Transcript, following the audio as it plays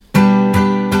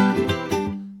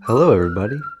Hello,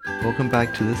 everybody. Welcome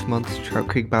back to this month's Trout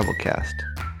Creek Biblecast.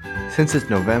 Since it's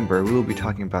November, we will be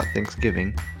talking about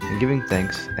Thanksgiving and giving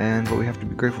thanks and what we have to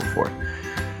be grateful for.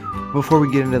 Before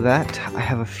we get into that, I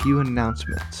have a few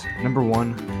announcements. Number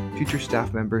one, future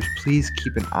staff members, please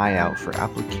keep an eye out for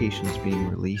applications being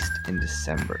released in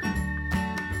December.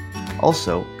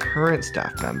 Also, current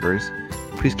staff members,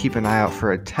 please keep an eye out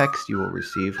for a text you will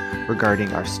receive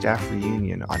regarding our staff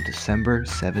reunion on December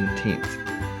 17th.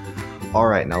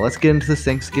 Alright, now let's get into this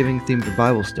Thanksgiving themed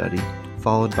Bible study,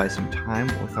 followed by some time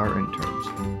with our interns.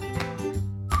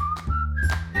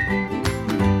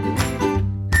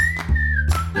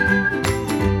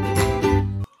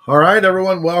 All right,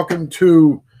 everyone, welcome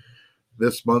to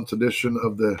this month's edition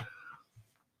of the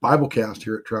Biblecast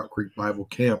here at Trout Creek Bible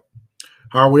Camp.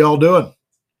 How are we all doing?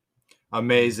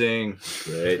 Amazing.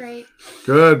 Great.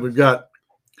 Good. We've got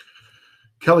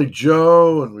Kelly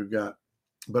Joe, and we've got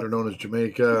better known as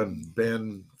Jamaica, and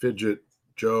Ben Fidget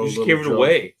Joe. You just Little gave it Joe.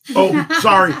 away. Oh,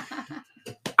 sorry.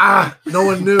 No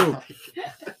one knew.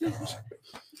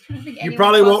 You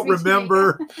probably won't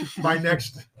remember by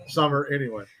next summer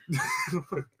anyway.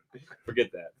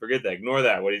 Forget that. Ignore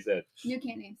that. What he said. New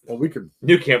camp names. Well, we can.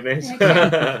 New camp names.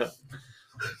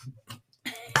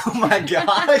 Oh my gosh.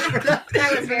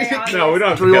 That was very obvious. No, we don't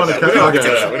have to We cut want to that. cut We don't have to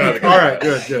it. cut that. We don't have to cut All that.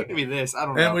 right, good. Give me this. I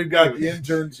don't know. And we've got the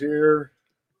interns here.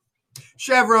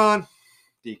 Chevron,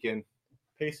 Deacon,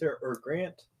 Pacer or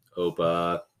Grant?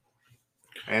 Opa.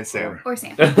 and Sam. Or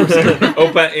Sam.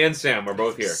 Opa and Sam are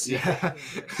both here. Yeah.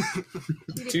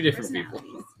 Two different people.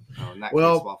 personalities. Oh, Nat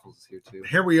Well- Case Waffles is here too.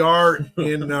 Here we are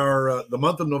in our the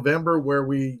month of November, where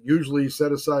we usually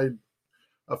set aside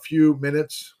a few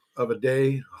minutes of a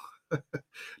day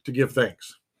to give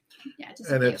thanks, Yeah,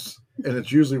 just and a few.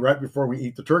 it's usually right before we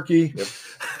eat the turkey. Yep.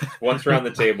 Once around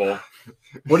the table.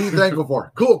 What are you thankful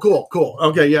for? Cool.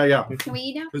 Okay, yeah. Can we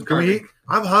eat now? Can we eat?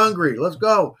 I'm hungry. Let's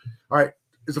go. All right.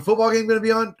 Is the football game going to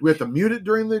be on? Do we have to mute it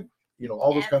during the,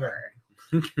 all this kind of?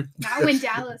 Never. Not when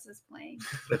Dallas is playing.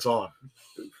 It's on.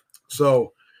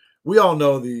 So we all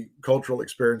know the cultural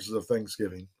experiences of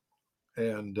Thanksgiving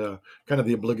and kind of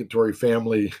the obligatory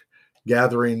family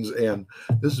gatherings. And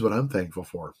this is what I'm thankful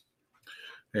for.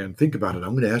 And think about it.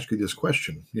 I'm going to ask you this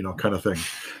question, kind of thing.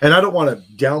 And I don't want to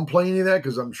downplay any of that,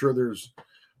 because I'm sure there's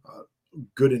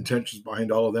good intentions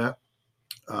behind all of that.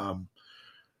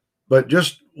 But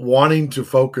just wanting to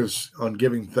focus on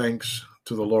giving thanks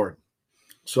to the Lord.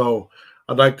 So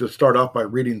I'd like to start off by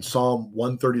reading Psalm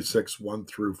 136, 1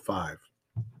 through 5.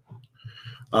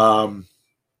 And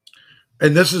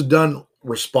this is done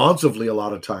responsively a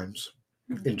lot of times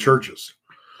in churches.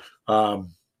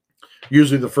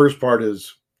 Usually the first part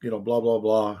is, blah, blah,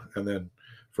 blah, and then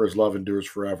for his love endures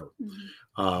forever.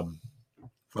 I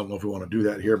don't know if we want to do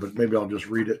that here, but maybe I'll just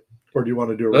read it. Or do you want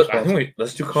to do a response?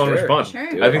 Let's do call and Sure. response. Sure. I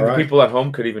think All the right. people at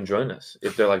home could even join us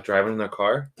if they're like driving in their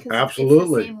car. 'Cause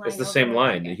Absolutely. It's the same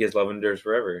line. His love endures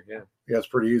forever. Yeah. Yeah, it's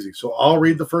pretty easy. So I'll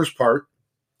read the first part,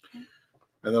 and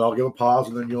then I'll give a pause,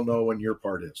 and then you'll know when your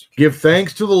part is. Give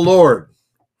thanks to the Lord,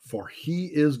 for he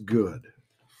is good.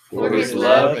 For his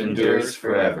love endures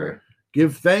forever.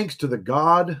 Give thanks to the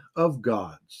God of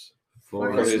gods.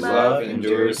 For his love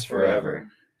endures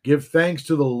forever. Give thanks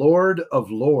to the Lord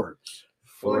of lords.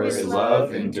 For his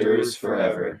love endures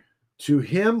forever. To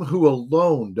him who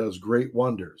alone does great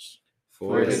wonders.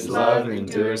 For his love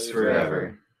endures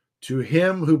forever. To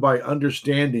him who by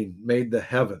understanding made the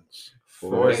heavens.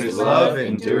 For his love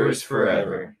endures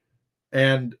forever.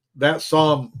 And that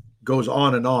psalm goes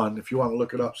on and on. If you want to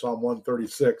look it up, Psalm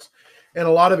 136. And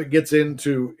a lot of it gets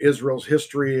into Israel's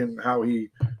history and how he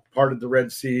parted the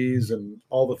Red Seas and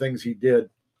all the things he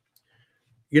did.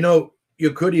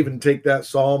 You could even take that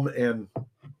psalm and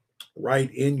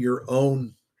write in your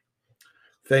own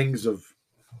things of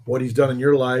what he's done in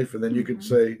your life. And then you could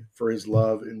say, for his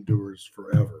love endures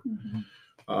forever.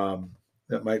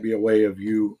 That might be a way of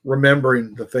you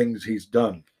remembering the things he's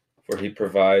done. For he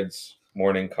provides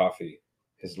morning coffee.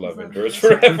 His love His love endures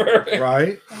endures forever.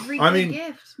 Right? Every I good mean,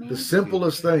 gift, man. The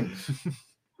simplest things.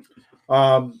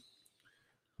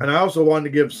 And I also wanted to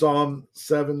give Psalm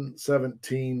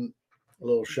 7:17 a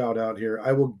little shout out here.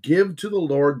 I will give to the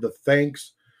Lord the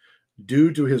thanks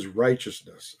due to his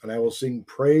righteousness, and I will sing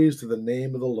praise to the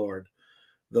name of the Lord,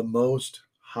 the Most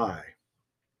High.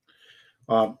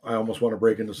 I almost want to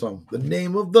break into song. The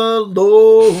name of the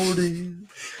Lord is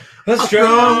A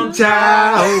strong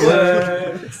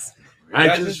tower.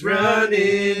 righteous run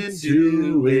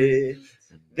into it.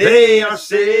 They are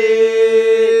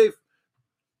safe.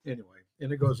 Anyway,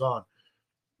 and it goes on.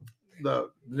 The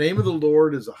name of the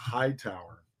Lord is a high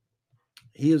tower.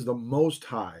 He is the Most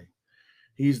High.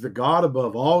 He's the God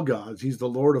above all gods. He's the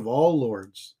Lord of all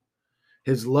lords.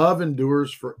 His love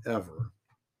endures forever.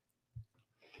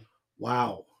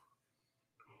 Wow.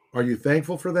 Are you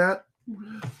thankful for that?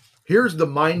 Mhm. Here's the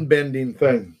mind-bending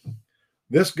thing.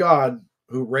 This God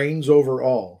who reigns over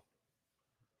all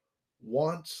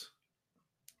wants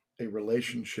a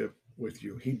relationship with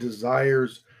you. He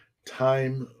desires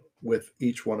time with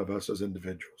each one of us as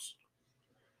individuals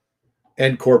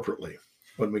and corporately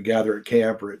when we gather at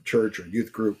camp or at church or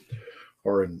youth group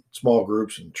or in small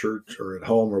groups in church or at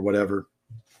home or whatever.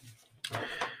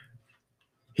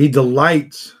 He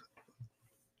delights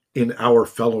in our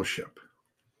fellowship.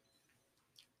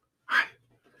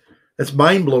 It's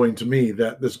mind-blowing to me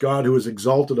that this God who is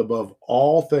exalted above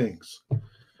all things,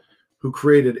 who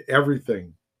created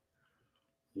everything,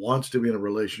 wants to be in a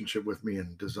relationship with me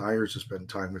and desires to spend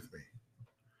time with me.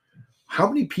 How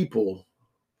many people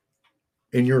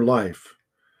in your life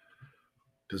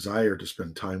desire to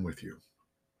spend time with you?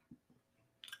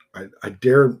 I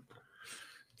dare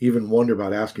even wonder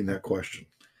about asking that question,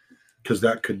 because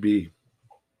that could be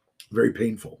very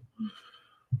painful,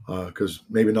 because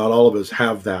maybe not all of us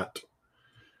have that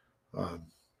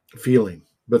feeling,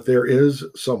 but there is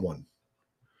someone,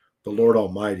 the Lord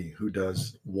Almighty, who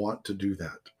does want to do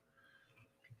that.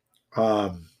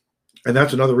 And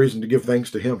that's another reason to give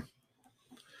thanks to him.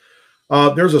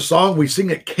 There's a song we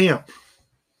sing at camp.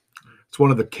 It's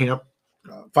one of the camp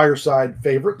fireside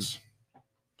favorites.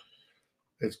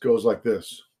 It goes like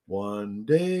this. One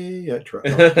day at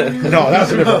No,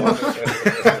 that's a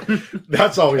different one.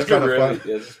 That's always kind of fun.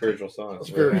 Yeah, it's a spiritual song.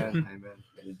 It's Amen.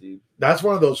 really deep. That's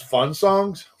one of those fun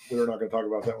songs. We're not going to talk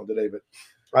about that one today, but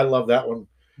I love that one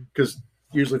because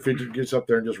usually Fidget gets up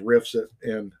there and just riffs it,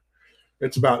 and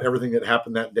it's about everything that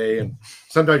happened that day. And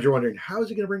sometimes you're wondering, how is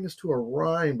he going to bring this to a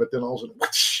rhyme? But then all of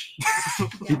a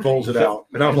sudden, he pulls it out,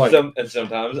 and I'm like, and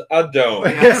sometimes I don't.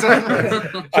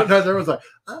 sometimes everyone's like,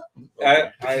 oh,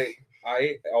 okay.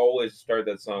 I always start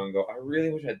that song and go, I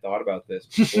really wish I'd thought about this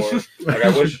before. Like I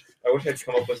wish I'd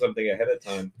come up with something ahead of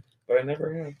time, but I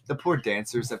never have. The poor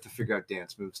dancers have to figure out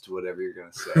dance moves to whatever you're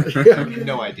going to say.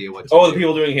 No idea what to Oh, do. the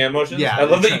people doing hand motions? Yeah, I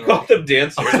love that you they call them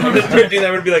dancers. I'm just doing that.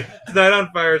 I would be like, tonight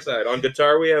on Fireside. On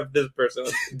guitar, we have this person.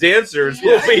 Dancers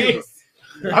will be.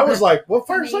 I was like, what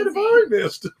fireside have I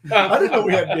missed? I didn't know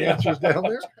we had dancers down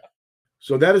there.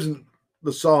 So that isn't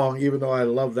the song, even though I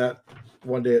love that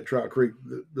One Day at Trout Creek.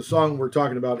 The song we're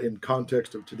talking about in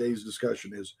context of today's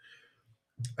discussion is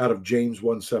out of James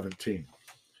 1:17.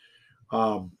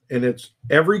 And it's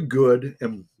every good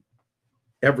and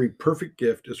every perfect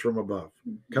gift is from above,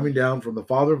 coming down from the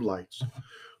Father of lights,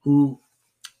 who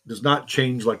does not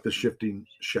change like the shifting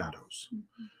shadows.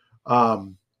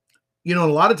 You know,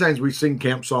 a lot of times we sing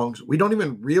camp songs, we don't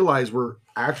even realize we're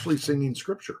actually singing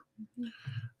scripture.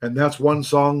 And that's one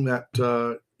song that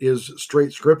is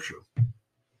straight scripture.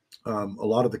 A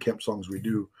lot of the camp songs we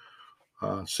do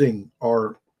sing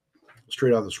are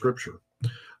straight out of the scripture.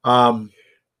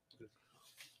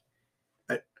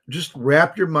 Just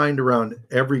wrap your mind around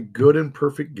every good and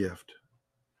perfect gift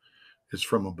is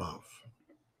from above.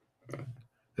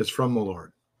 It's from the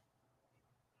Lord.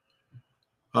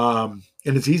 And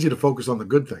it's easy to focus on the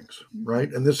good things,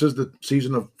 right? And this is the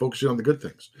season of focusing on the good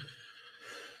things.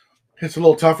 It's a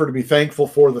little tougher to be thankful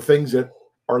for the things that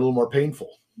are a little more painful.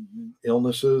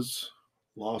 Illnesses,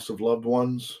 loss of loved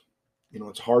ones. You know,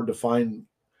 it's hard to find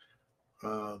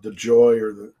the joy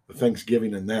or the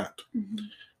thanksgiving in that.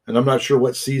 And I'm not sure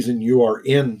what season you are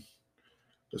in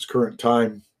this current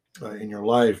time in your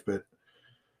life, but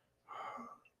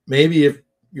maybe if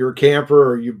you're a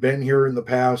camper or you've been here in the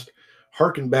past,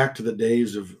 hearken back to the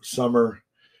days of summer,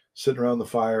 sitting around the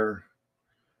fire,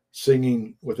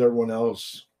 singing with everyone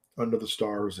else under the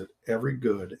stars that every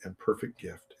good and perfect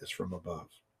gift is from above.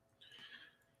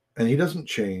 And he doesn't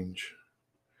change,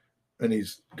 and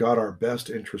he's got our best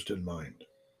interest in mind.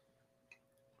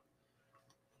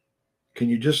 Can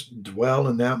you just dwell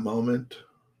in that moment,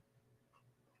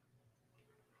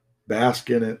 bask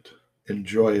in it,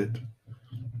 enjoy it?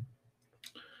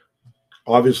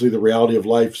 Obviously, the reality of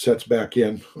life sets back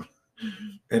in,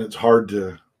 and it's hard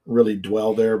to really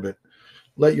dwell there, but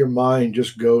let your mind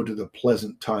just go to the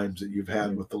pleasant times that you've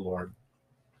had with the Lord,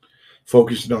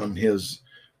 focusing on his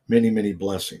many, many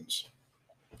blessings.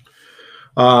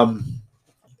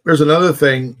 There's another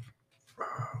thing.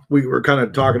 We were kind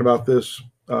of talking about this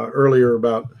earlier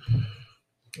about,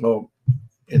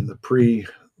 in the pre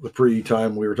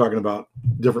time, we were talking about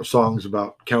different songs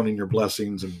about counting your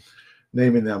blessings and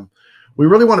naming them. We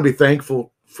really want to be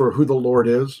thankful for who the Lord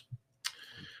is.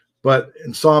 But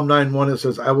in Psalm 9:1, it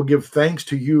says, I will give thanks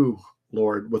to you,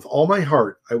 Lord, with all my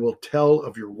heart. I will tell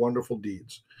of your wonderful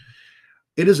deeds.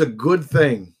 It is a good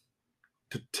thing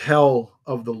to tell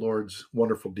of the Lord's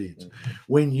wonderful deeds.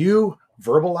 When you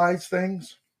verbalize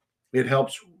things, it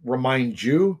helps remind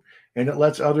you and it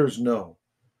lets others know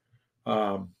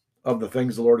of the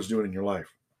things the Lord is doing in your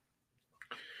life.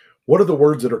 What are the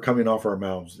words that are coming off our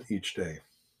mouths each day?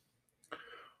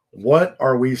 What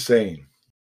are we saying?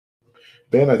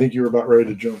 Ben, I think you were about ready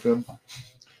to jump in.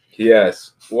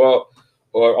 Yes. Well,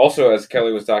 or also as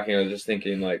Kelly was talking, I was just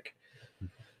thinking like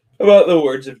about the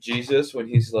words of Jesus when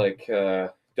he's like,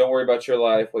 don't worry about your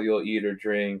life, what you'll eat or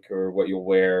drink or what you'll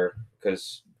wear,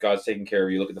 because God's taking care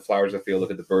of you. Look at the flowers of the field, look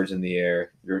at the birds in the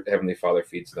air. Your heavenly Father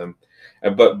feeds them.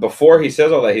 But before he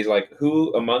says all that, he's like,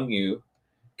 who among you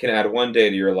can add one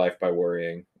day to your life by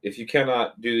worrying? If you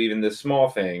cannot do even this small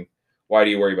thing, why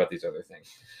do you worry about these other things?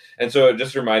 And so it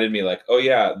just reminded me like, oh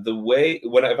yeah, the way,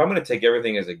 if I'm going to take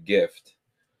everything as a gift,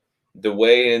 the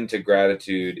way into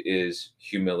gratitude is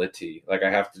humility. Like I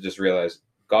have to just realize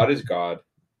God is God.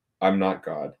 I'm not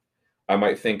God. I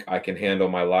might think I can handle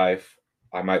my life.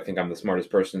 I might think I'm the smartest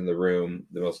person in the room,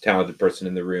 the most talented person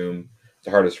in the room,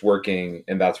 the hardest working,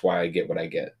 and that's why I get what I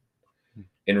get.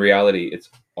 In reality, it's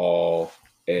all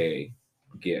a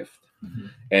gift.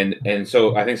 Mm-hmm. And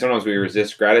so I think sometimes we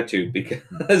resist gratitude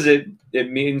because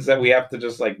it means that we have to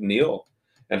just like kneel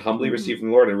and humbly receive from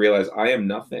the Lord and realize I am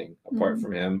nothing apart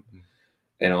from him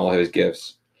and all of his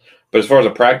gifts. But as far as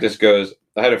a practice goes,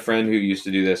 I had a friend who used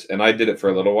to do this, and I did it for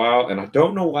a little while, and I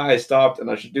don't know why I stopped, and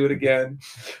I should do it again.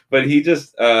 But he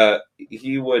just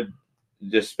he would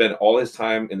just spend all his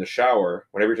time in the shower,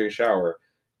 whenever he took a shower,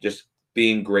 just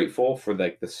being grateful for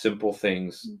like the simple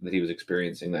things that he was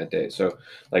experiencing that day. So,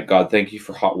 like, God, thank you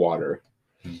for hot water,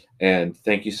 and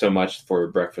thank you so much for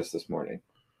breakfast this morning,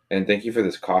 and thank you for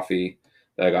this coffee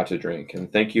that I got to drink,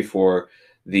 and thank you for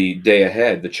the day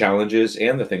ahead, the challenges,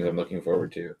 and the things I'm looking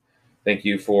forward to. Thank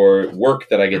you for work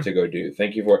that I get to go do.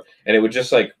 Thank you for, and it would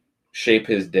just like shape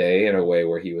his day in a way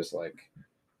where he was like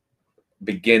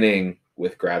beginning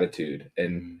with gratitude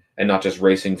and not just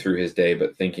racing through his day,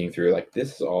 but thinking through like,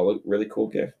 this is all a really cool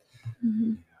gift.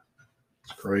 Mm-hmm.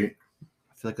 It's great.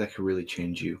 I feel like that could really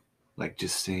change you. Like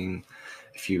just seeing,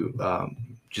 if you,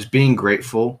 just being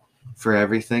grateful for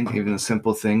everything, even the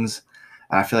simple things.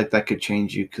 And I feel like that could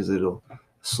change you because it'll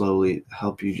slowly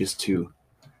help you just to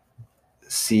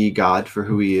see God for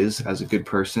who he is as a good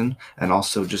person, and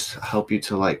also just help you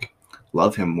to like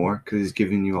love him more because he's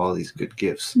giving you all these good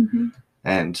gifts.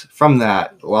 And from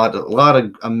that, a lot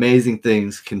of amazing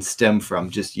things can stem from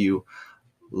just you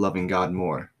loving God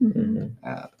more.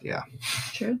 Yeah,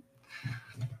 true,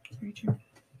 very true.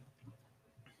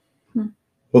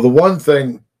 Well, the one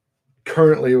thing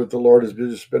currently what the Lord has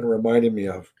just been reminding me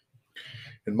of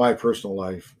in my personal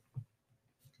life,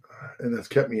 and that's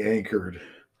kept me anchored,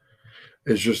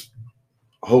 is just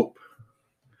hope.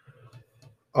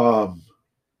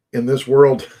 In this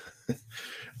world,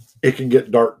 it can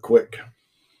get dark quick.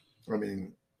 I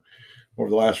mean, over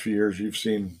the last few years, you've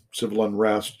seen civil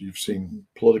unrest, you've seen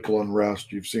political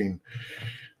unrest, you've seen,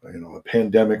 a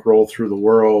pandemic roll through the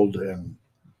world and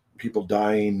people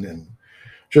dying and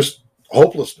just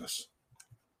hopelessness.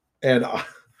 And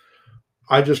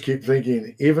I just keep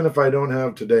thinking, even if I don't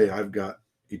have today, I've got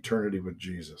eternity with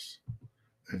Jesus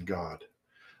and God.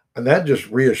 And that just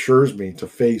reassures me to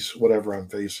face whatever I'm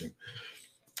facing.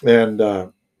 And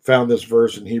found this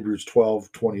verse in Hebrews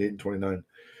 12:28 and 29.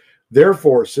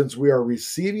 Therefore, since we are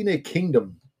receiving a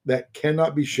kingdom that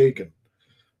cannot be shaken,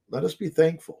 let us be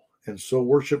thankful and so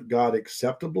worship God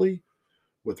acceptably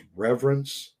with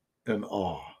reverence and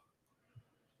awe.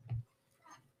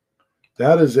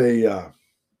 That is a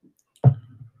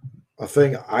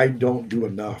thing I don't do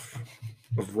enough,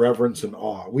 of reverence and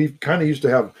awe. We kind of used to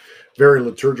have very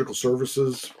liturgical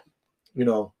services,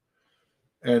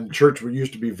 and church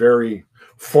used to be very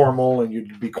formal, and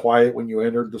you'd be quiet when you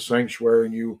entered the sanctuary,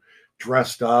 and you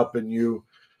dressed up, and you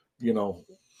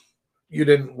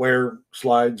didn't wear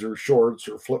slides or shorts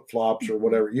or flip-flops or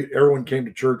whatever. Everyone came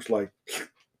to church like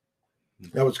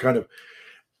that was kind of,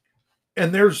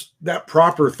 and there's that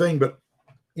proper thing, but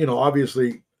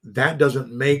obviously that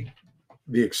doesn't make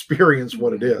the experience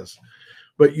what it is.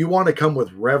 But you want to come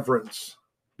with reverence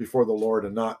before the Lord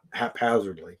and not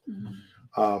haphazardly.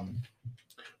 But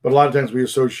a lot of times we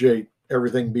associate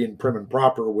everything being prim and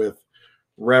proper with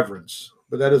reverence,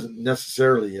 but that isn't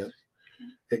necessarily it.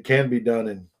 It can be done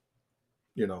in,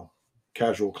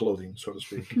 casual clothing, so to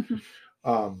speak,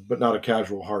 but not a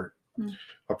casual heart.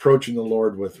 Approaching the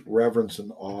Lord with reverence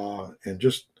and awe, and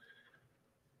just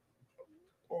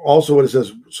also what it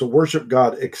says, so worship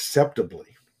God acceptably.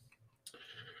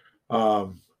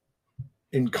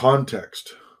 In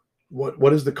context,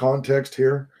 what is the context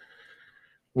here?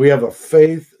 We have a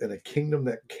faith and a kingdom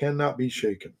that cannot be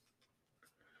shaken.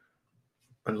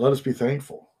 And let us be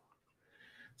thankful.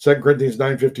 2 Corinthians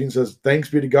 9:15 says, thanks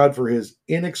be to God for his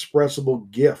inexpressible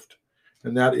gift.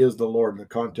 And that is the Lord. The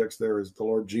context there is the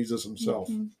Lord Jesus himself.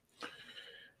 Mm-hmm.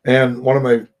 And one of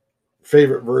my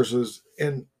favorite verses,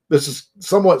 and this is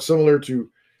somewhat similar to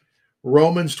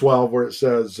Romans 12, where it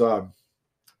says, well,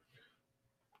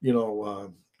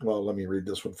 let me read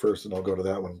this one first and I'll go to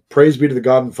that one. Praise be to the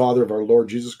God and Father of our Lord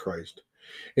Jesus Christ.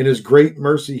 In his great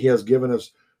mercy, he has given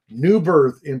us new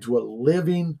birth into a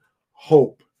living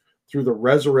hope through the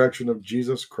resurrection of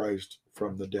Jesus Christ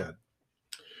from the dead.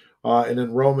 And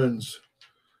in Romans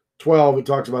 12, it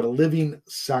talks about a living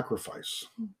sacrifice.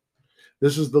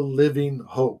 This is the living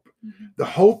hope. Mm-hmm. The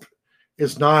hope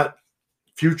is not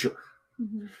future.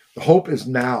 Mm-hmm. The hope is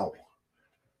now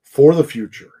for the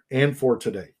future and for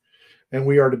today. And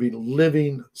we are to be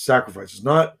living sacrifices.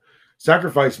 Not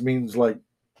sacrifice means like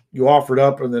you offer it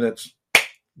up and then it's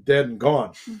dead and gone.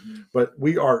 Mm-hmm. But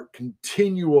we are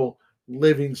continual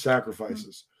living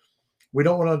sacrifices. We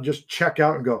don't want to just check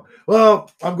out and go, well,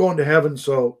 I'm going to heaven,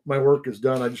 so my work is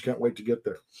done. I just can't wait to get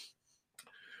there.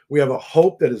 We have a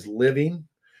hope that is living,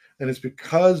 and it's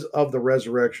because of the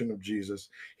resurrection of Jesus.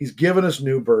 He's given us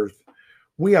new birth.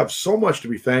 We have so much to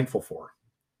be thankful for.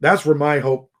 That's where my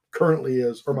hope currently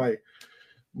is, or my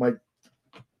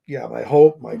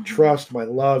hope, my trust, my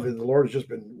love in the Lord has just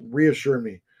been reassuring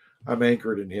me I'm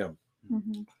anchored in him.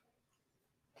 Mm-hmm.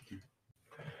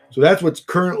 So that's what's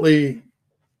currently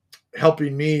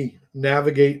helping me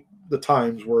navigate the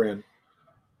times we're in.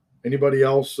 Anybody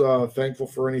else thankful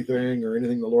for anything or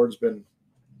anything the Lord's been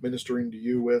ministering to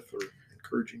you with or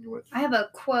encouraging you with? I have a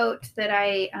quote that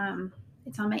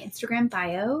it's on my Instagram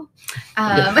bio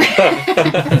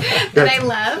that I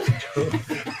love.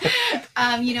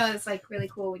 It's like really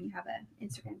cool when you have an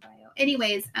Instagram bio.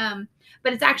 Anyways,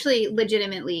 but it's actually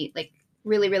legitimately like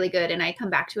really, really good. And I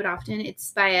come back to it often.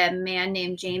 It's by a man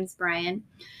named James Bryan.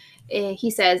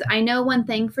 He says, I know one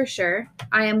thing for sure.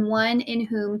 I am one in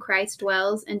whom Christ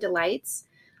dwells and delights.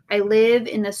 I live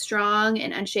in the strong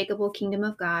and unshakable kingdom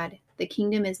of God. The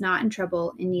kingdom is not in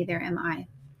trouble, and neither am I.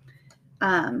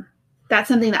 That's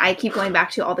something that I keep going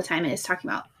back to all the time, and it's talking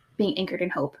about being anchored in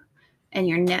hope.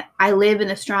 And I live in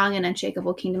the strong and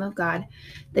unshakable kingdom of God.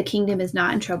 The kingdom is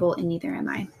not in trouble, and neither am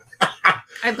I.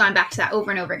 I've gone back to that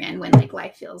over and over again when like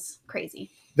life feels crazy.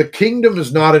 The kingdom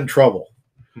is not in trouble.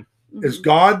 Mm-hmm. Is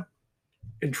God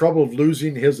in trouble of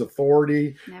losing his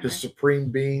authority, Never. his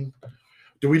supreme being?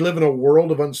 Do we live in a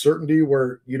world of uncertainty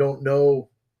where you don't know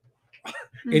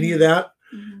any of that?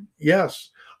 Mm-hmm. Yes.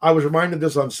 I was reminded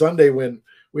this on Sunday when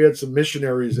we had some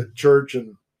missionaries at church,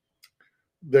 and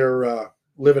they're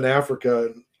live in Africa,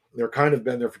 and they're kind of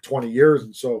been there for 20 years.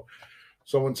 And so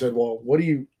someone said, well, what do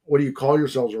you call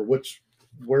yourselves, or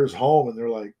where's home? And they're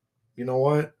like, you know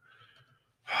what?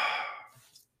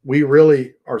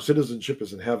 Our citizenship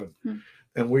is in heaven. Hmm.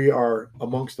 And we are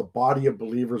amongst the body of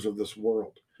believers of this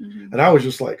world. Mm-hmm. And I was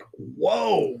just like,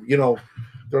 whoa,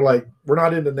 they're like, we're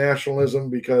not into nationalism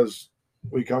because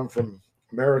we come from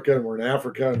America and we're in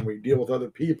Africa and we deal with other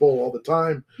people all the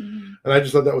time. Mm-hmm. And I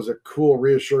just thought that was a cool,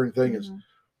 reassuring thing is,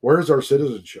 where's our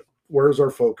citizenship? Where's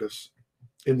our focus?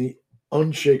 In the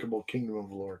unshakable kingdom of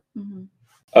the Lord.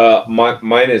 Mm-hmm.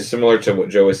 Mine is similar to what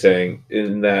Joe was saying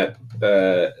in that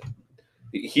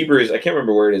Hebrews, I can't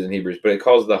remember where it is in Hebrews, but it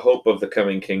calls the hope of the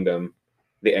coming kingdom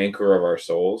the anchor of our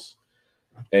souls.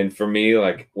 And for me,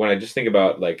 like when I just think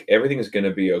about like everything is going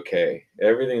to be okay,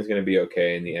 everything's going to be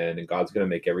okay in the end, and God's going to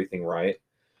make everything right.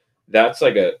 That's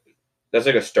like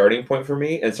a starting point for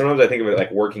me. And sometimes I think of it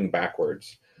like working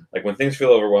backwards. Like when things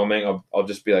feel overwhelming, I'll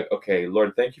just be like, okay,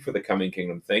 Lord, thank you for the coming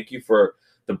kingdom. Thank you for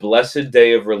the blessed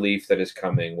day of relief that is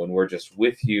coming when we're just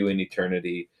with you in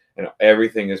eternity and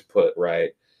everything is put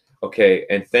right. Okay,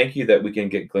 and thank you that we can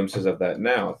get glimpses of that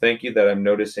now. Thank you that I'm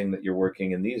noticing that you're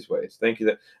working in these ways. Thank you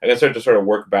that I can start to sort of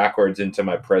work backwards into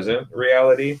my present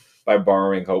reality by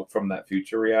borrowing hope from that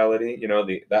future reality.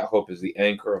 That hope is the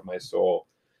anchor of my soul.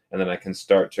 And then I can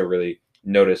start to really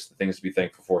notice the things to be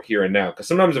thankful for here and now. Because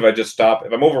sometimes if I just stop,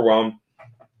 if I'm overwhelmed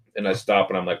and I stop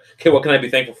and I'm like, okay, what can I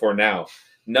be thankful for now?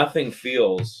 Nothing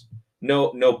feels,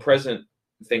 no present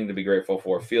thing to be grateful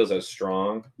for feels as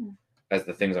strong as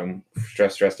the things I'm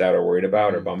stressed out or worried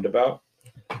about or bummed about.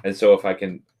 And so if I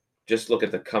can just look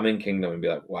at the coming kingdom and be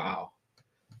like, wow,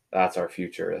 that's our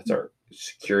future. That's our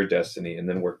secure destiny. And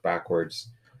then work backwards.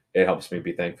 It helps me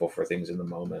be thankful for things in the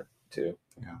moment too.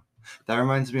 Yeah. That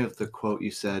reminds me of the quote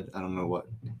you said. I don't know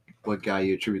what guy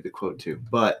you attribute the quote to,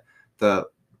 but the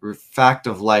fact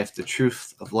of life, the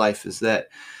truth of life is that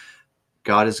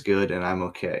God is good and I'm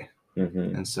okay.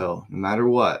 Mm-hmm. And so no matter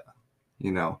what,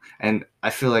 you know. And I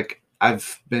feel like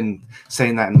I've been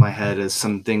saying that in my head as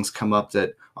some things come up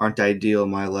that aren't ideal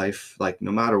in my life, like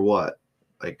no matter what.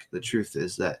 Like the truth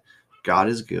is that God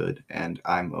is good and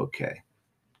I'm okay.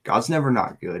 God's never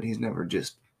not good. He's never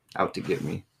just out to get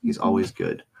me. He's always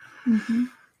good. Mm-hmm.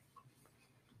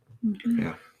 Mm-hmm.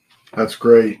 Yeah. That's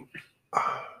great.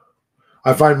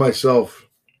 I find myself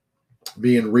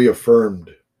being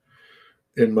reaffirmed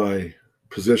in my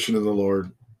position in the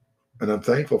Lord, and I'm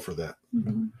thankful for that.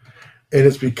 Mm-hmm. And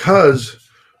it's because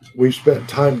we've spent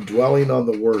time dwelling on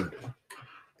the Word.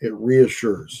 It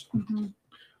reassures. Mm-hmm.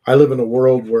 I live in a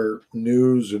world where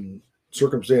news and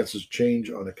circumstances change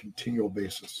on a continual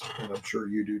basis, and I'm sure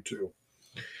you do too.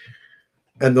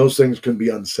 And those things can be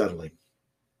unsettling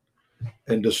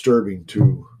and disturbing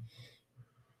to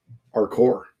our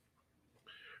core.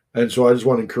 And so I just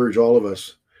want to encourage all of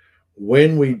us,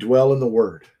 when we dwell in the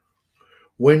Word,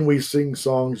 when we sing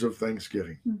songs of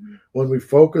thanksgiving, Mm-hmm. when we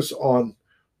focus on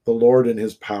the Lord and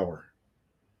His power,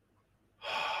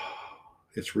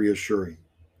 it's reassuring.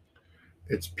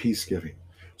 It's peace-giving.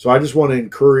 So I just want to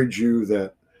encourage you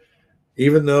that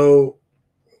even though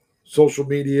social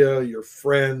media, your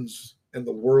friends, and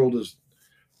the world is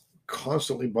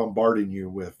constantly bombarding you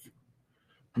with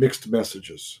mixed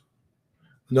messages,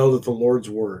 know that the Lord's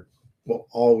word will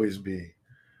always be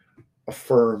a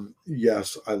firm,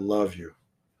 yes, I love you,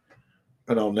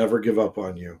 and I'll never give up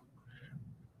on you.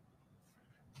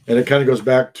 And it kind of goes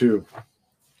back to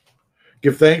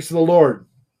give thanks to the Lord,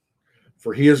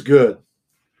 for He is good.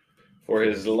 For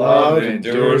His love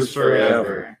endures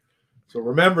forever. So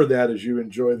remember that as you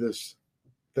enjoy this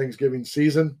Thanksgiving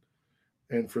season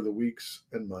and for the weeks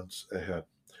and months ahead.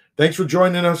 Thanks for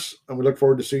joining us, and we look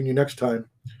forward to seeing you next time.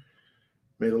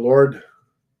 May the Lord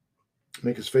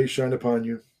make His face shine upon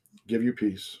you, give you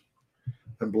peace,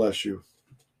 and bless you.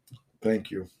 Thank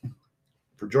you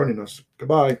for joining us.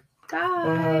 Goodbye.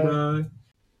 Bye.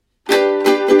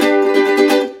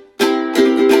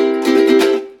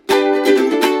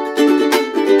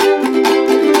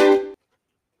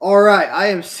 All right, I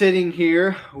am sitting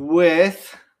here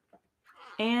with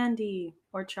Andy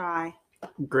or Chai.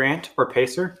 Grant or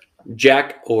Pacer?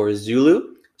 Jack or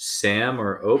Zulu. Sam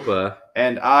or Opa?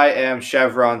 and I am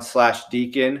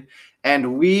Chevron/Deacon,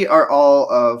 and we are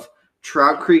all of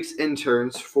Trout Creek's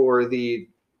interns for the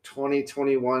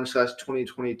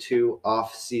 2021/2022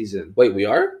 off season. Wait, we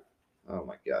are? Oh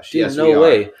my gosh! Dude, Yes, no we are.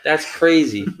 way. That's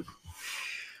crazy.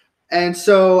 And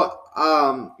so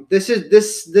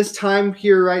this time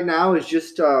here right now is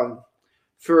just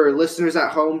for listeners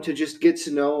at home to just get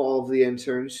to know all of the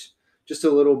interns just a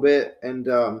little bit and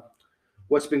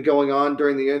what's been going on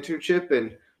during the internship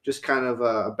and just kind of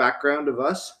a background of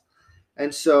us.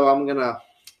 And so I'm gonna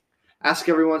ask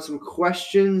everyone some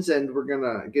questions and we're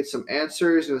gonna get some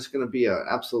answers, and it's gonna be an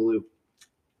absolute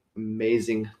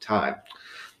amazing time.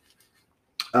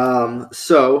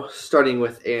 So starting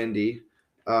with Andy,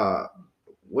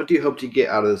 what do you hope to get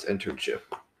out of this internship?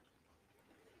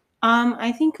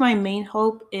 I think my main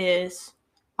hope is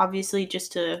obviously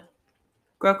just to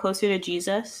grow closer to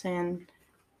Jesus and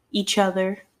each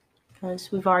other,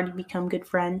 because we've already become good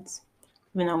friends,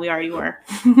 even though we already were.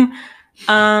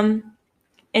 And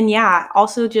yeah,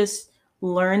 also just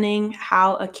learning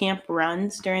how a camp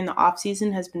runs during the off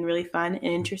season has been really fun and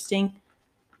interesting.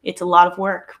 It's a lot of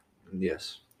work.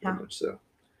 Yes, Yeah. very much so.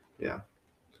 Yeah.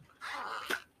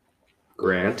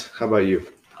 Grant, how about you?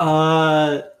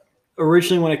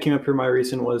 Originally when I came up here, my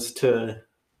reason was to,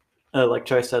 like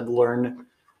Chai said, learn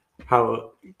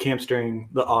how camps during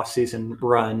the off season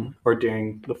run or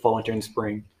during the fall, winter, and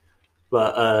spring.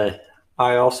 But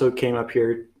I also came up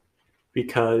here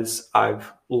because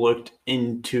I've looked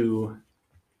into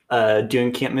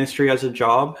doing camp ministry as a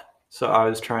job. So I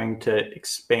was trying to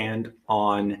expand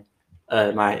on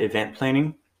my event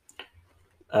planning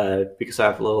because I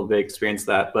have a little bit of experience with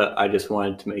that, but I just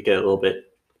wanted to make it a little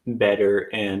bit better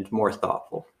and more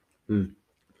thoughtful.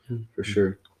 For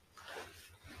sure.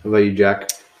 How about you,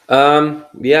 Jack?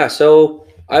 Yeah, so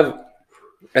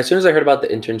as soon as I heard about the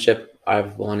internship,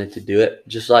 I've wanted to do it.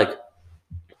 Just like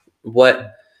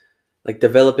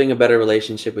developing a better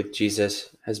relationship with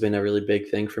Jesus has been a really big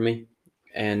thing for me.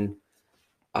 And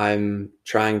I'm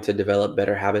trying to develop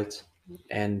better habits,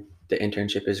 and the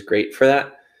internship is great for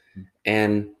that.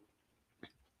 And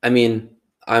I mean,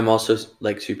 I'm also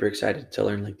super excited to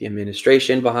learn the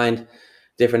administration behind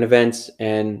different events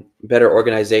and better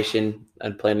organization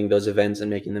and planning those events and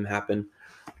making them happen.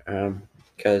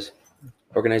 Because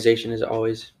organization is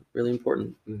always really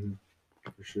important.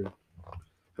 For sure.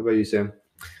 How about you, Sam?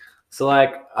 So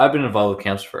I've been involved with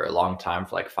camps for a long time,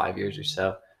 for 5 years or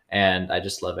so. and I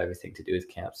just love everything to do with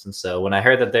camps. And so when I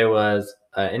heard that there was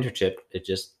an internship, it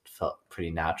just felt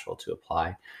pretty natural to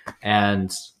apply.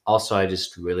 And also, I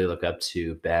just really look up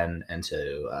to Ben and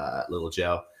to Little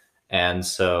Joe. And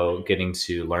so getting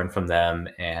to learn from them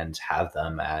and have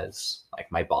them as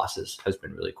like my bosses has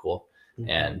been really cool,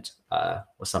 and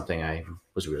was something I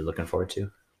was really looking forward to.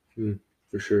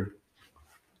 For sure.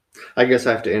 I guess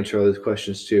I have to answer all these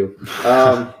questions too.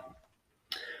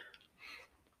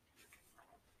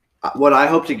 What I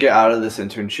hope to get out of this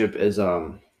internship is,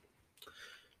 I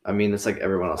mean, it's like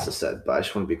everyone else has said, but I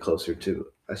just want to be closer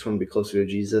to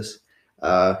Jesus.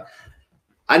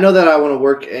 I know that I want to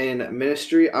work in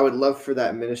ministry. I would love for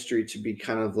that ministry to be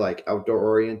kind of like outdoor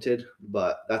oriented,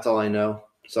 but that's all I know.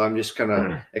 So I'm just kind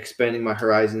of expanding my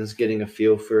horizons, getting a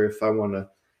feel for if I want to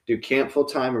do camp full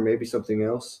time or maybe something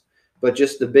else. But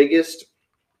just the biggest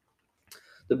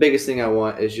thing I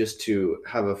want is just to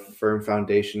have a firm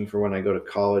foundation for when I go to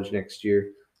college next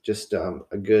year. Just a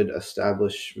good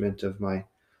establishment of my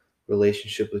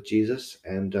relationship with Jesus,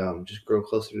 and just grow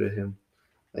closer to him.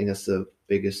 I think that's the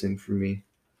biggest thing for me.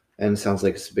 And it sounds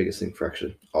like it's the biggest thing for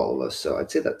actually all of us. So I'd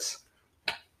say that's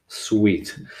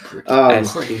sweet. Pretty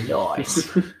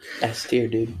nice. S tier,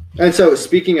 dude. And so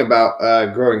speaking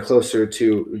about growing closer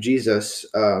to Jesus,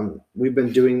 we've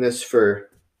been doing this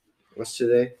for, what's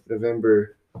today?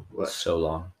 November, what? So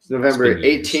long. It's November It's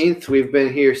been years. 18th. We've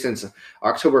been here since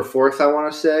October 4th, I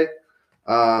want to say.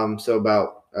 So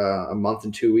about a month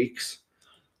and 2 weeks.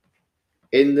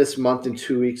 In this month and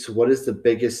 2 weeks, what is the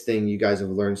biggest thing you guys have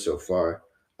learned so far?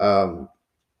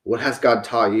 What has God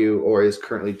taught you or is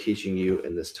currently teaching you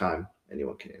in this time?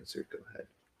 Anyone can answer. Go ahead.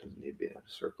 Doesn't need to be in a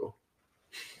circle.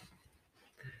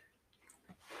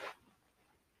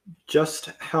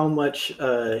 Just how much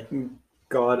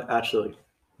God actually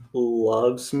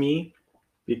loves me,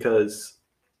 because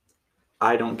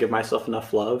I don't give myself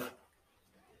enough love,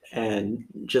 and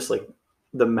just like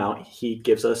the amount he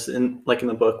gives us in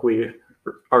the book we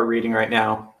are reading right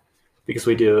now, because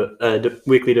we do a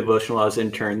weekly devotional as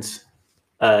interns.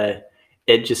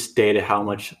 It just stated how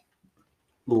much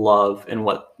love and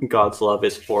what God's love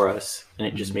is for us, and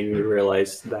it just made me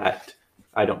realize that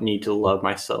I don't need to love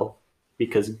myself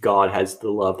because God has the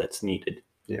love that's needed.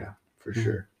 Yeah, for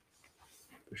sure.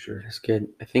 For sure. That's good.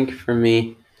 I think for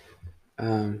me,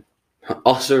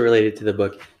 also related to the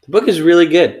book is really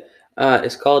good.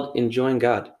 It's called Enjoying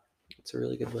God. It's a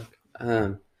really good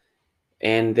book.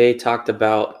 And they talked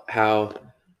about how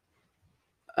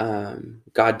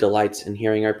God delights in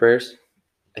hearing our prayers.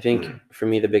 I think for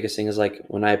me, the biggest thing is like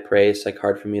when I pray, it's like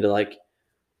hard for me to like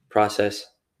process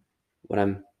who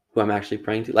I'm actually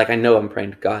praying to. Like I know I'm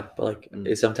praying to God, but like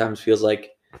it sometimes feels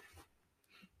like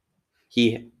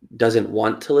he doesn't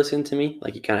want to listen to me.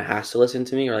 Like he kind of has to listen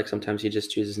to me, or like sometimes he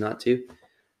just chooses not to,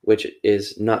 which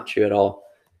is not true at all.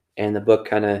 And the book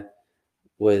kind of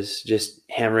was just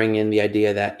hammering in the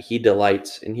idea that he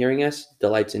delights in hearing us,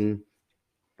 delights in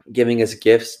giving us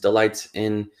gifts, delights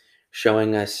in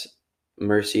showing us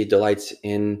mercy, delights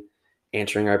in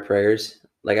answering our prayers.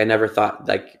 Like I never thought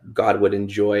like God would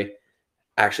enjoy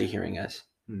actually hearing us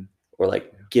or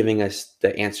like giving us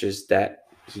the answers that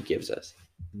he gives us,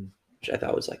 which I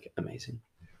thought was like amazing.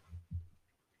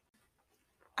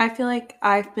 I feel like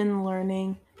I've been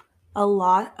learning a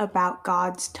lot about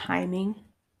God's timing.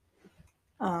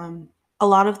 A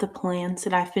lot of the plans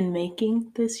that I've been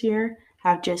making this year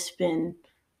have just been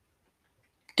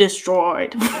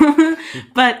destroyed,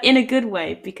 but in a good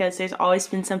way, because there's always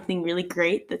been something really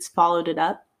great that's followed it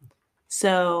up.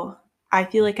 So I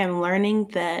feel like I'm learning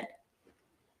that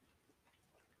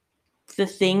the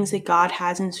things that God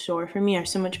has in store for me are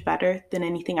so much better than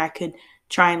anything I could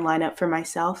try and line up for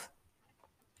myself.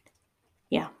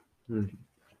 Yeah.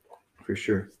 For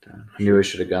sure. I knew I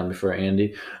should have gone before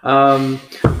Andy.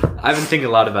 I've been thinking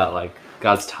a lot about like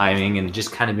God's timing and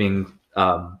just kind of being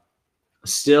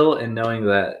still and knowing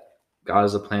that God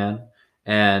has a plan.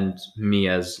 And me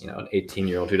as, an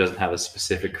 18-year-old who doesn't have a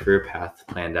specific career path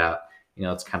planned out,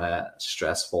 it's kind of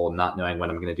stressful not knowing what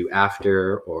I'm going to do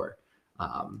after or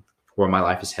where my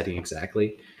life is heading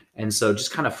exactly. And so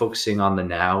just kind of focusing on the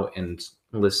now and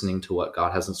listening to what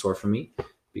God has in store for me,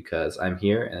 because I'm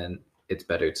here and it's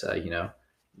better to,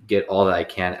 get all that I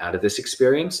can out of this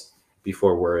experience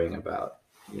before worrying about,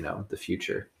 the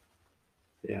future.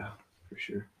 Yeah, for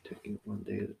sure. Taking it one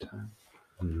day at a time.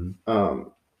 Mm-hmm.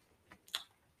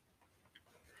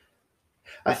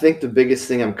 I think the biggest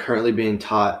thing I'm currently being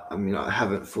taught, I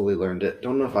haven't fully learned it.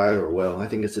 Don't know if I ever will. I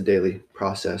think it's a daily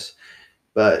process,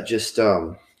 but just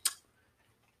that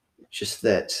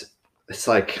it's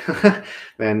like,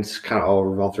 man, it's kind of all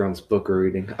revolved around this book we're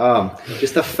reading.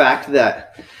 Just the fact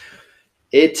that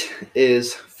It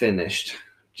is finished.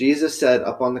 Jesus said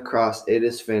up on the cross, it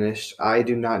is finished. I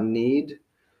do not need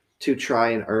to try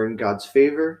and earn God's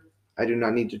favor. I do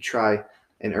not need to try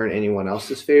and earn anyone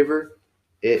else's favor.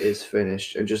 It is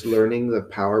finished. And just learning the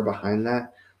power behind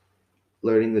that,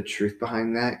 learning the truth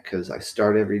behind that, because I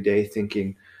start every day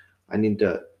thinking I need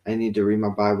to read my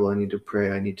Bible, I need to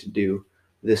pray, I need to do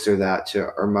this or that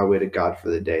to earn my way to God for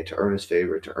the day, to earn his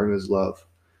favor, to earn his love.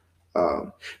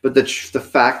 But the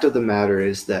fact of the matter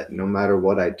is that no matter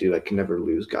what I do, I can never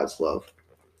lose God's love.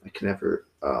 I can never,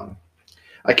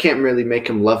 I can't really make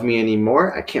him love me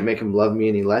anymore. I can't make him love me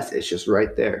any less. It's just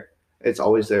right there. It's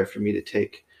always there for me to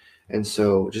take. And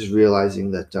so just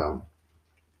realizing that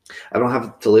I don't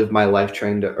have to live my life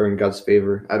trying to earn God's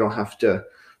favor. I don't have to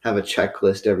have a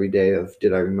checklist every day of,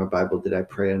 did I read my Bible? Did I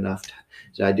pray enough?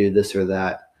 Did I do this or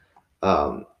that?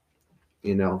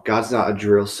 God's not a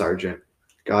drill sergeant.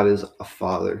 God is a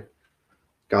father.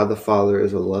 God the Father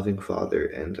is a loving father,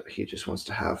 and he just wants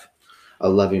to have a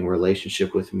loving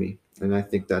relationship with me. And I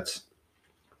think that's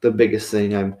the biggest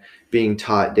thing I'm being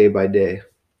taught day by day.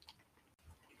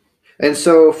 And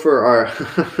so for our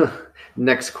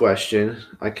next question,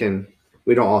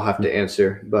 we don't all have to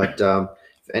answer, but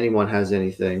if anyone has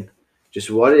anything,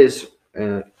 just what is,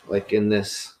 like in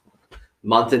this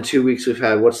month and 2 weeks we've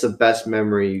had, what's the best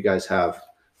memory you guys have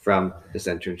from this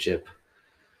internship?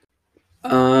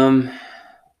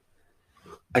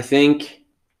 I think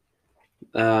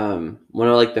one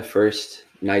of like the first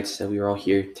nights that we were all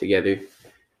here together,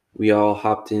 we all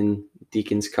hopped in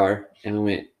Deacon's car and we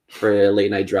went for a late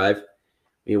night drive.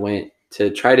 We went to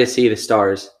try to see the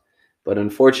stars, but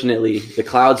unfortunately the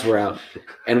clouds were out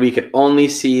and we could only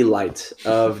see lights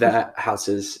of the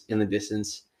houses in the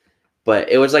distance.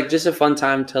 But it was like just a fun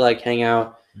time to like hang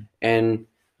out and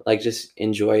like just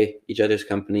enjoy each other's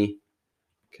company,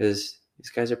 because these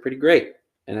guys are pretty great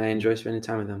and I enjoy spending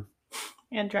time with them.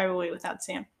 And drive away without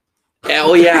Sam.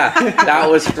 Oh yeah, that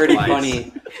was pretty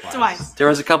funny. Twice. There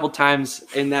was a couple times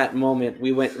in that moment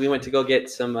we went to go get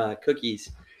some cookies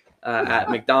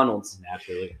at McDonald's.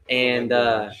 Naturally. And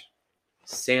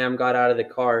Sam got out of the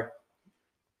car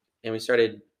and we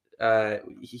started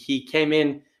he came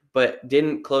in but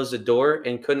didn't close the door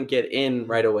and couldn't get in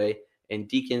right away, and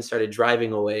Deacon started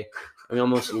driving away and we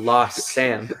almost lost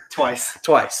Sam Twice.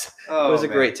 Oh, it was a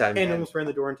great time. And almost ran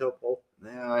the door into a pole.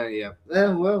 Yeah.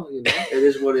 Well, it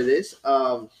is what it is.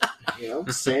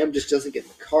 Sam just doesn't get in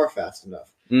the car fast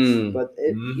enough. But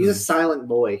he's a silent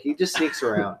boy. He just sneaks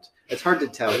around. It's hard to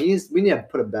tell. We need to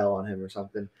put a bell on him or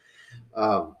something.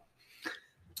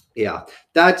 Yeah,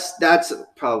 that's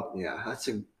probably, that's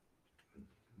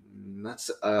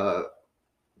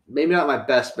maybe not my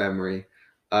best memory.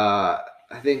 I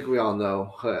think we all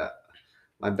know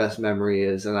my best memory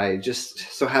is, and I just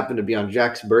so happened to be on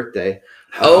Jack's birthday.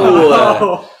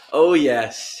 Oh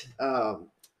yes. How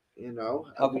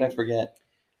could I forget?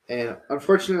 And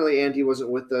unfortunately, Andy wasn't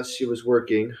with us. She was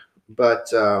working, but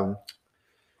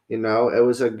it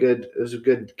was a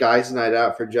good guys' night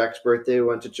out for Jack's birthday. We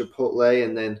went to Chipotle,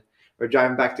 and then we're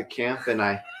driving back to camp, and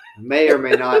I may or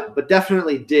may not, but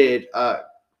definitely did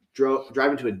drive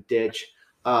into a ditch.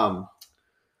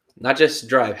 Not just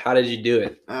drive. How did you do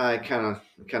it? I kind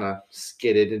of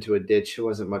skidded into a ditch. It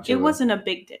wasn't much. It wasn't a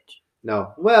big ditch.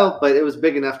 No, well, but it was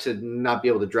big enough to not be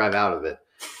able to drive out of it.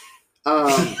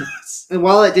 And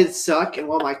while it did suck, and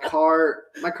while my car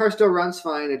still runs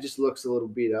fine, it just looks a little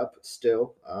beat up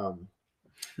still.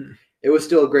 It was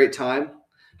still a great time.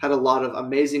 Had a lot of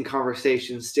amazing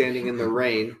conversations standing in the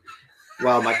rain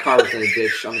while my car was in a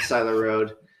ditch on the side of the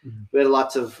road. We had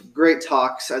lots of great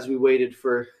talks as we waited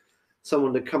for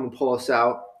someone to come and pull us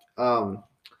out.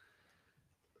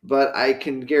 But I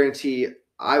can guarantee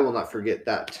I will not forget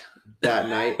that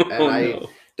night, and I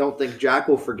don't think Jack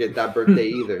will forget that birthday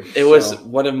either. It was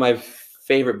one of my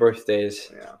favorite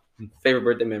birthdays. Yeah. Favorite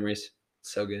birthday memories.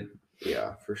 So good.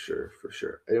 Yeah, for sure.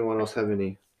 Anyone else have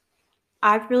any?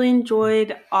 I've really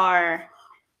enjoyed our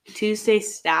Tuesday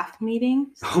staff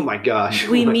meetings. Oh my gosh.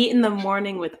 We meet in the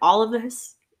morning with all of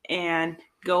us and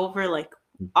go over like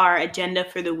our agenda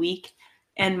for the week.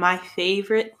 And my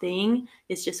favorite thing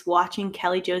is just watching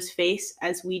Kelly Jo's face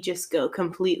as we just go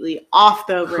completely off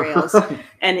the rails.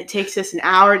 And it takes us an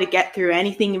hour to get through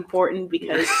anything important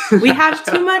because we have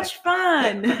too much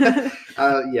fun.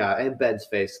 Yeah, and Ben's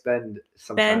face. Ben,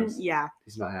 sometimes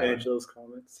he's not happy. Angela's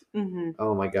comments. Mm-hmm.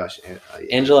 Oh my gosh,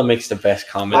 Angela makes the best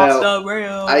comments. Off the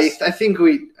rails. I think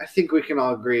we can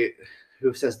all agree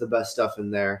who says the best stuff in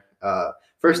there.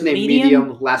 First name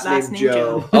Medium, last name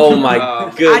Joe. Oh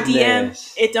my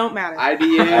goodness. IDM, it don't matter.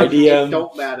 IDM, it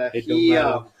don't matter.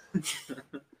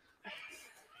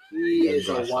 He Yeah, is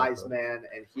a Josh wise Allen. man,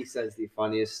 and he says the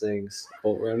funniest things.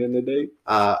 Won't run in the date.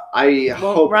 I Won't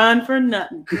hope. run for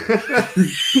nothing.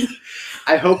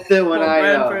 I hope that when Won't I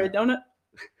run for a donut.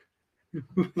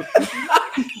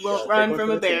 Won't run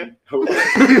from a bear.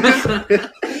 I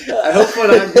hope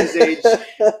when I'm his age,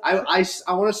 I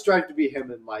want to strive to be him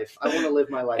in life. I want to live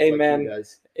my life Amen. like he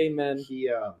does. Amen.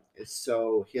 He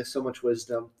he has so much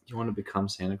wisdom. You want to become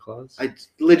Santa Claus? I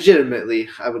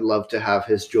would love to have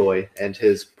his joy and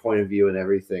his point of view and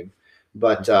everything.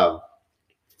 But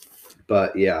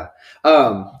yeah.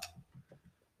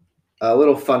 A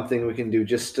little fun thing we can do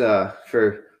just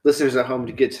for listeners at home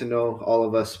to get to know all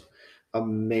of us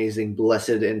amazing, blessed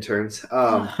interns.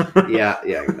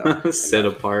 Yeah. Set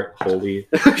apart, holy.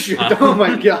 Oh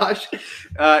my gosh.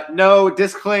 No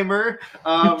disclaimer.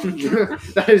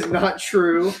 That is not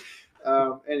true.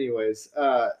 Anyways,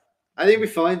 I think it'd be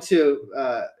fun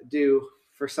to do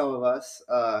for some of us,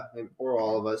 or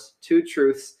all of us, 2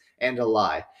 truths and a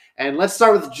lie. And let's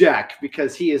start with Jack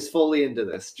because he is fully into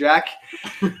this. Jack?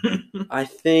 I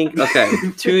think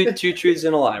two truths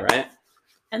and a lie, right?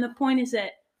 And the point is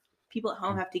that people at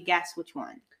home have to guess which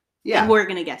one. Yeah. And we're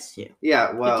gonna guess too.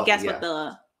 Yeah, You well, have to guess yeah. what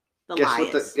the guess lie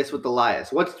what is. guess what the lie is.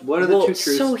 What are the 2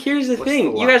 truths? So here's the What's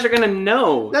thing: the you lie? guys are gonna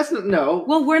know. That's not, no.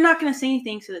 Well, we're not gonna say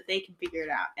anything so that they can figure it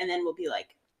out, and then we'll be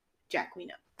like, Jack, we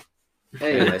know.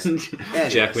 Anyways,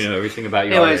 Jack, we know everything about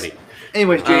you Anyways. already.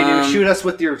 anyways, JD, Um, shoot us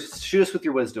with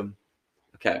your wisdom.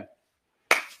 Okay.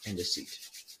 And deceit.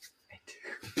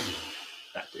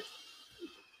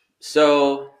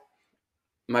 So,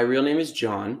 my real name is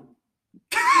John.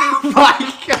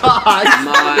 My God!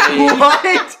 My-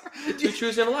 What? 2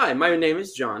 truths and a lie. My name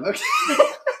is John. Okay.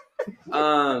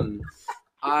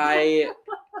 I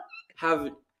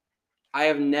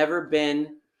have never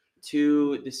been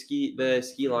to the ski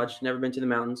lodge. Never been to the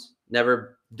mountains.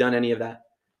 Never done any of that.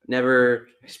 Never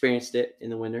experienced it in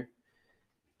the winter.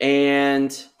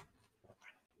 And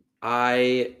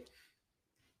I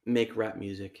make rap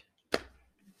music.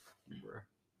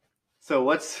 So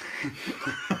what's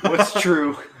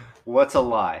true? What's a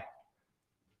lie?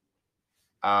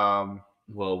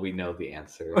 Well, we know the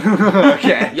answer.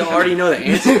 Okay. Y'all already know the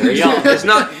answer. Y'all, it's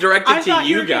not directed I to thought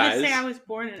you you were gonna guys. say I was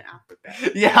born in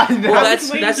Africa. Yeah. I know. Well, was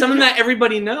waiting that's to something know. that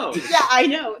everybody knows. Yeah, I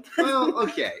know. well,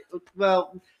 okay.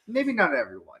 Well, maybe not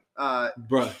everyone.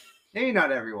 Bruh. Maybe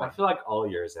not I everyone. feel like all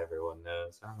yours everyone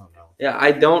knows. I don't know. Yeah,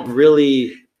 I don't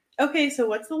really. Okay, so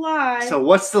what's the lie? So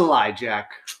what's the lie,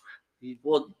 Jack?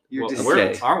 Well, You're Well, just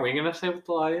okay. aren't we gonna say what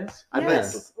the lie is? I bet.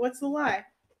 yes. What's the lie?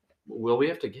 Will we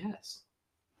have to guess?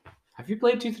 Have you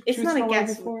played Truth It's not a and Lie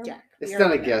guess, before? Jack. It's We not a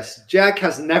already know. guess. Jack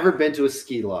has never been to a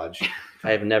ski lodge.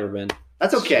 I have never been.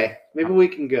 That's okay. Maybe we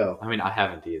can go. I mean, I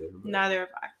haven't either. but- Neither have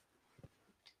I.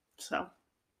 So,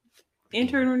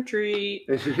 intern retreat.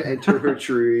 Enter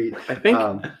retreat. I think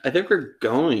Um, we're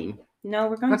going. No,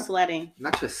 we're going sledding.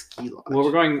 not to a ski lodge. Well,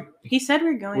 we're going. He said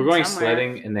we're going. We're going somewhere,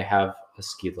 sledding, and they have a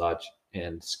ski lodge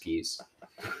and skis,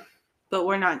 but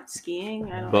we're not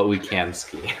skiing. I don't. but we can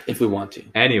ski If we want to.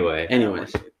 anyway.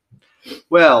 Anyways,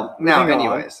 Well, now, Moving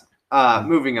on. anyways,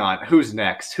 moving on. Who's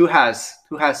next? Who has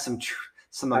some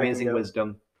I can amazing go.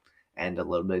 wisdom and a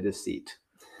little bit of deceit?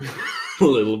 A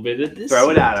little bit of this. Throw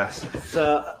it at us.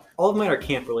 So all of mine are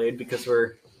camp related because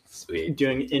we're Sweet.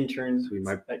 doing interns We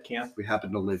might- at camp. We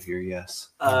happen to live here. Yes.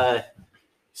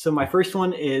 So my first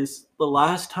one is the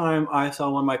last time I saw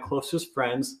one of my closest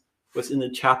friends was in the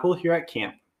chapel here at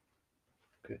camp.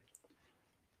 Okay.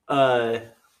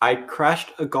 I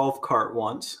crashed a golf cart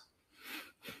once.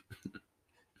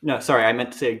 No, sorry, I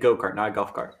meant to say a go-kart, not a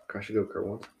golf cart. Crash a go-kart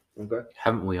once. Okay.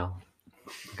 Haven't we all?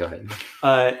 Go ahead.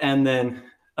 And then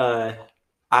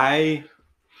I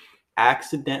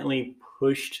accidentally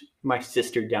pushed my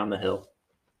sister down the hill.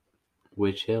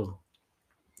 Which hill?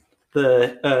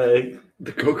 The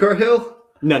The go-kart hill.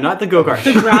 no, not the go-kart.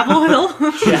 The gravel hill.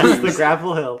 Yes, the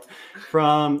gravel hill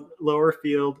from lower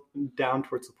field down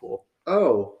towards the pool.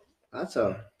 Oh, that's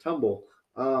a tumble.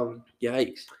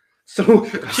 yikes.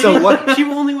 So what? She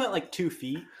only went like 2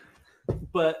 feet,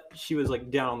 but she was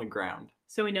like down on the ground.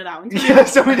 So we know that one's Yeah,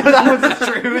 so we know that was the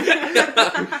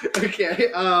truth.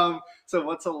 Okay. So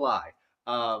what's a lie?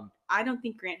 I don't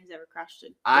think Grant has ever crashed a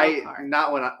I go-kart.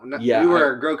 not when I Yeah, we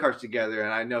were go karts together,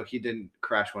 and I know he didn't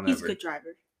crash one He's ever. a good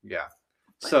driver. Yeah.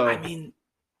 But, So I mean,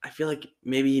 I feel like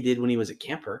maybe he did when he was a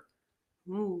camper.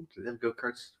 Ooh. do they have go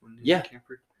karts when you're Yeah. a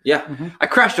camper? Yeah, I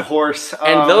crashed a horse.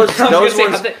 and those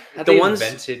ones, have the ones,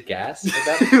 invented gas?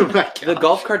 Oh my the gosh.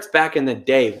 golf carts back in the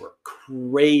day were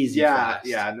crazy Yeah, fast.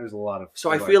 yeah, and there's a lot of. So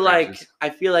I a lot of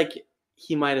feel like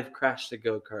he might have crashed a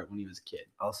go kart when he was a kid.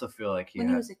 I also feel like he When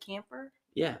he had was a camper.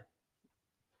 Yeah,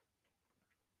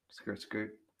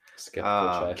 skirt.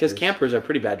 Skeptical Because Chashers. campers are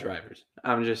pretty bad drivers.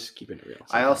 I'm just keeping it real.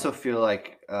 I also feel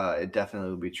like it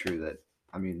definitely would be true that,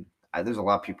 I mean, there's a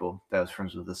lot of people that I was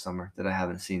friends with this summer that I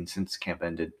haven't seen since camp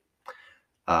ended.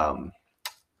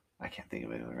 I can't think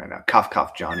of it right now. Cough,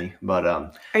 cough, Johnny. But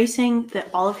Are you saying that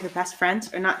all of your best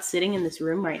friends are not sitting in this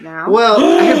room right now? Well,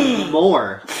 I have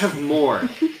more.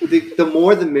 The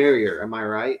more the merrier. Am I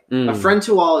right? A friend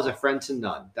to all is a friend to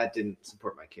none. That didn't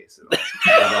support my case at all.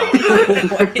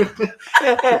 I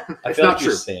It's feel not like you're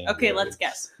true. saying Okay, words. let's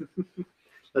guess.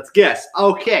 Let's guess.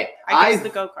 Okay, I guess the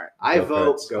go-kart. I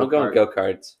vote Go-karts. go I'm going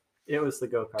go-karts. It was the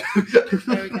go-kart.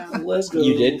 There we go. Let's go.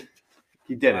 You did?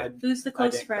 he did it. Who's the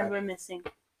close didn't friend crack. we're missing?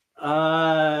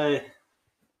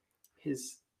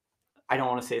 His, I don't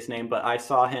want to say his name, but I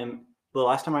saw him, the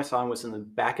last time I saw him was in the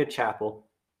back of chapel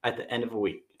at the end of a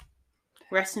week.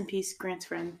 Rest in peace, Grant's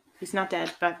friend. He's not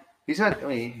dead, but He's not, I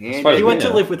mean, he ain't far as He we went to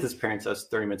know. live with his parents. I was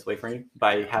 30 minutes away from him, but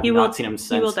I have He not will- seen him will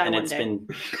since, die and one it's day. been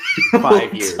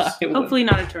 5 years. hopefully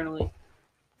not eternally.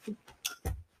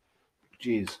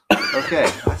 Jeez. Okay,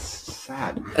 that's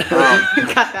sad.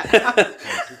 Got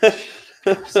that.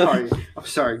 I'm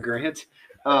sorry, Grant.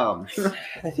 I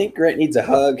think Grant needs a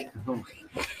hug.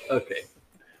 Okay.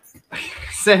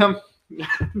 Sam,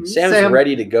 Sam's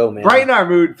ready to go, man. brighten our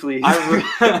mood, please.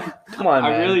 Come on,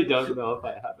 man. I really don't know if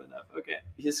I have enough. Okay.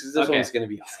 This Okay. one's going to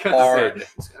be gonna hard.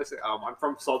 I'm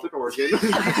from Salton, Oregon.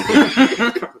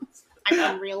 I'm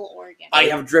from real Oregon. I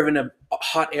have driven a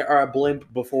hot air or a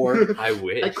blimp before. I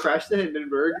wish. I crashed in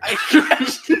Hindenburg. I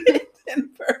crashed in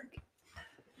Hindenburg.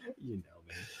 You know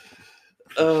me.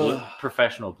 Oh,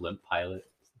 Professional blimp pilot.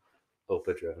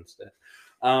 Opa Drovenstedt.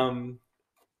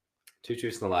 Two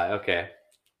truths and a lie. Okay.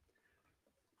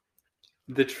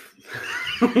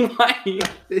 Why?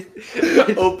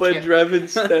 Opa I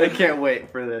Drevenstedt. can't wait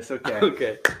for this. Okay.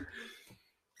 Okay.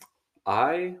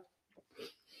 I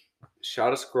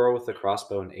shot a squirrel with a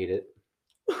crossbow and ate it.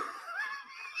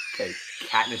 Okay,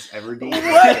 Katniss Everdeen.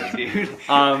 What? Dude.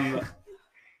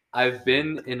 I've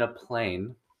been in a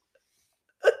plane,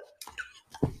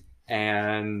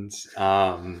 and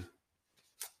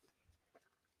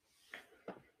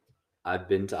I've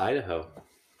been to Idaho.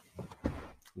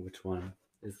 Which one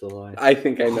is the lie? I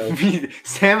think I know.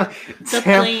 Sam,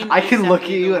 plane I is can look at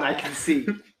definitely you the and I lie. can see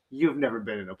you've never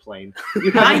been in a plane.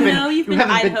 You I haven't know you've been to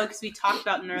haven't Idaho because we talked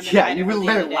about Northern Yeah, Idaho you were the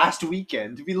there other day. last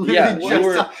weekend. We literally Yeah,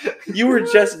 just you were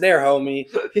just there, homie.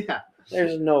 yeah,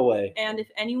 There's no way. And if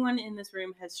anyone in this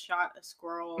room has shot a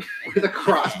squirrel, with a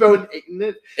crossbow and eaten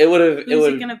it. It would have. who's It it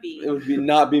would. gonna be? It would be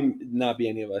not be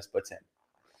any of us but Sam.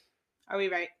 Are we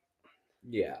right?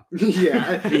 Yeah.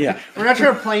 Yeah, Yeah. We're not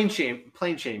trying to plane shame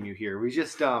you here. We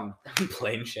just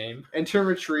Plane shame. enter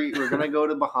retreat. We're gonna go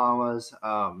to Bahamas.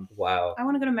 Wow. I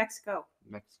want to go to Mexico.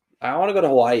 I want to go to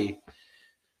Hawaii.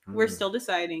 We're still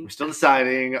deciding. We're still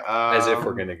deciding. As if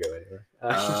we're gonna go anywhere.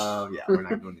 Yeah, we're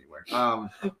not going anywhere.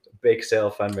 Bake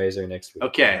sale fundraiser next week.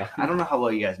 Okay. I don't know how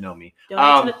well you guys know me.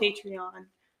 Donate to the Patreon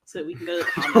so that we can go to the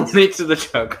comments. Donate to the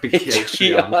Trout Creek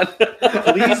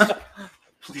Patreon.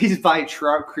 Please buy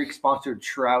Trout Creek sponsored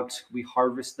trout. We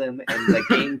harvest them in the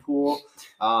game pool.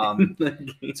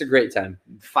 It's a great time.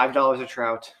 $5 a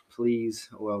trout, please.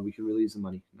 Well, we could really use the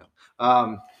money. No.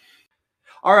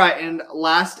 All right, and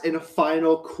last and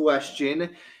final question,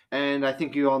 and I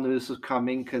think you all knew this was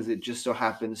coming because it just so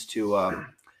happens to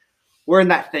we're in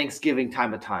that Thanksgiving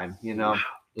time of time, you know.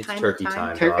 It's Time to turkey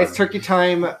time. time. It's turkey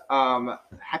time.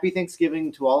 Happy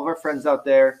Thanksgiving to all of our friends out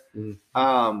there.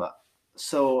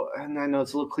 So, and I know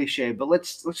it's a little cliche, but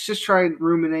let's just try and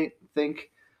ruminate, think,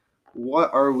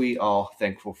 what are we all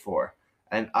thankful for?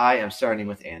 And I am starting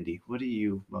with Andy. What are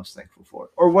you most thankful for?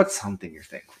 Or what's something you're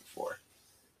thankful for?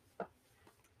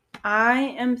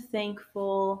 I am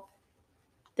thankful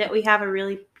that we have a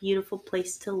really beautiful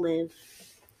place to live.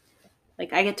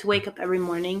 Like, I get to wake up every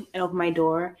morning and open my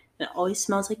door, and it always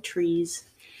smells like trees.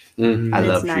 I And it's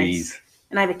love nice. trees.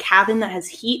 And I have a cabin that has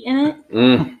heat in it,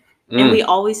 and we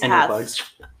always And no have bugs.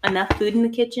 enough food in the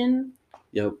kitchen.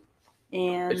 Yep.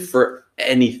 And For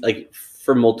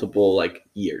for multiple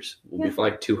years. We'll Yeah. be for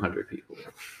 200 people.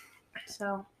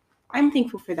 so I'm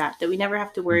thankful for that we never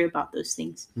have to worry about those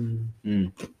things.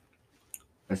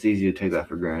 It's easy to take that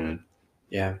for granted.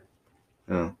 Yeah.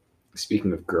 Oh.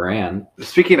 Speaking of Grant,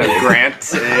 Speaking of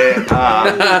Grant,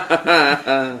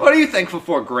 what are you thankful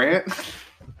for, Grant?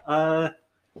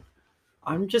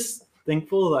 I'm just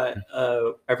thankful that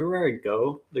everywhere I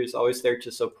go, there's always there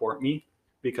to support me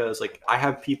because I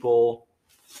have people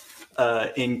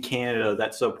in Canada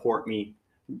that support me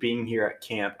being here at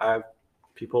camp. I have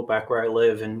people back where I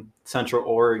live in Central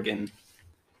Oregon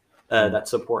that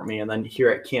support me, and then here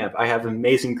at camp, I have an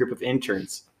amazing group of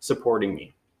interns supporting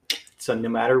me. So no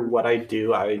matter what I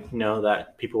do, I know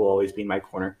that people will always be in my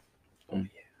corner.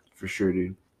 For sure,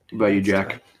 dude. What about you,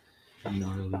 Jack?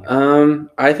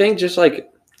 I think just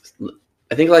like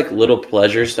little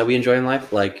pleasures that we enjoy in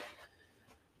life, like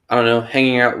I don't know,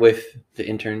 hanging out with the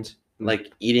interns,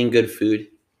 like eating good food,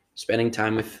 spending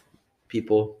time with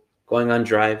people, going on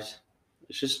drives.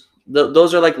 It's just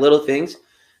those are like little things,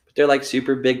 but they're like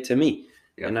super big to me,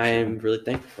 and I am really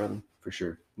thankful for them. For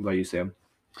sure. What about you, Sam?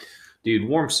 Dude,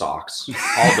 warm socks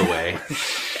all the way.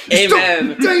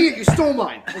 Amen. Dang it, you stole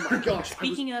mine. Oh my gosh.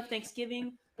 Speaking of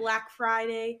Thanksgiving, Black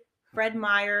Friday, Fred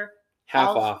Meyer, Half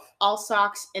all, off. all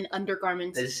socks and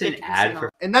undergarments. Is this an 50% ad for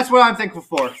off. And that's what I'm thankful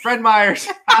for. Fred Meyer's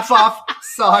half off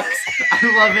socks.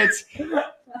 I love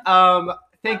it.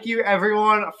 Thank you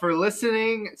everyone for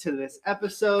listening to this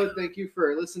episode. Thank you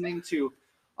for listening to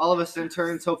all of us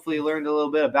interns. Hopefully you learned a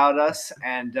little bit about us.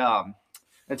 And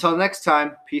until next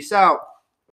time, peace out.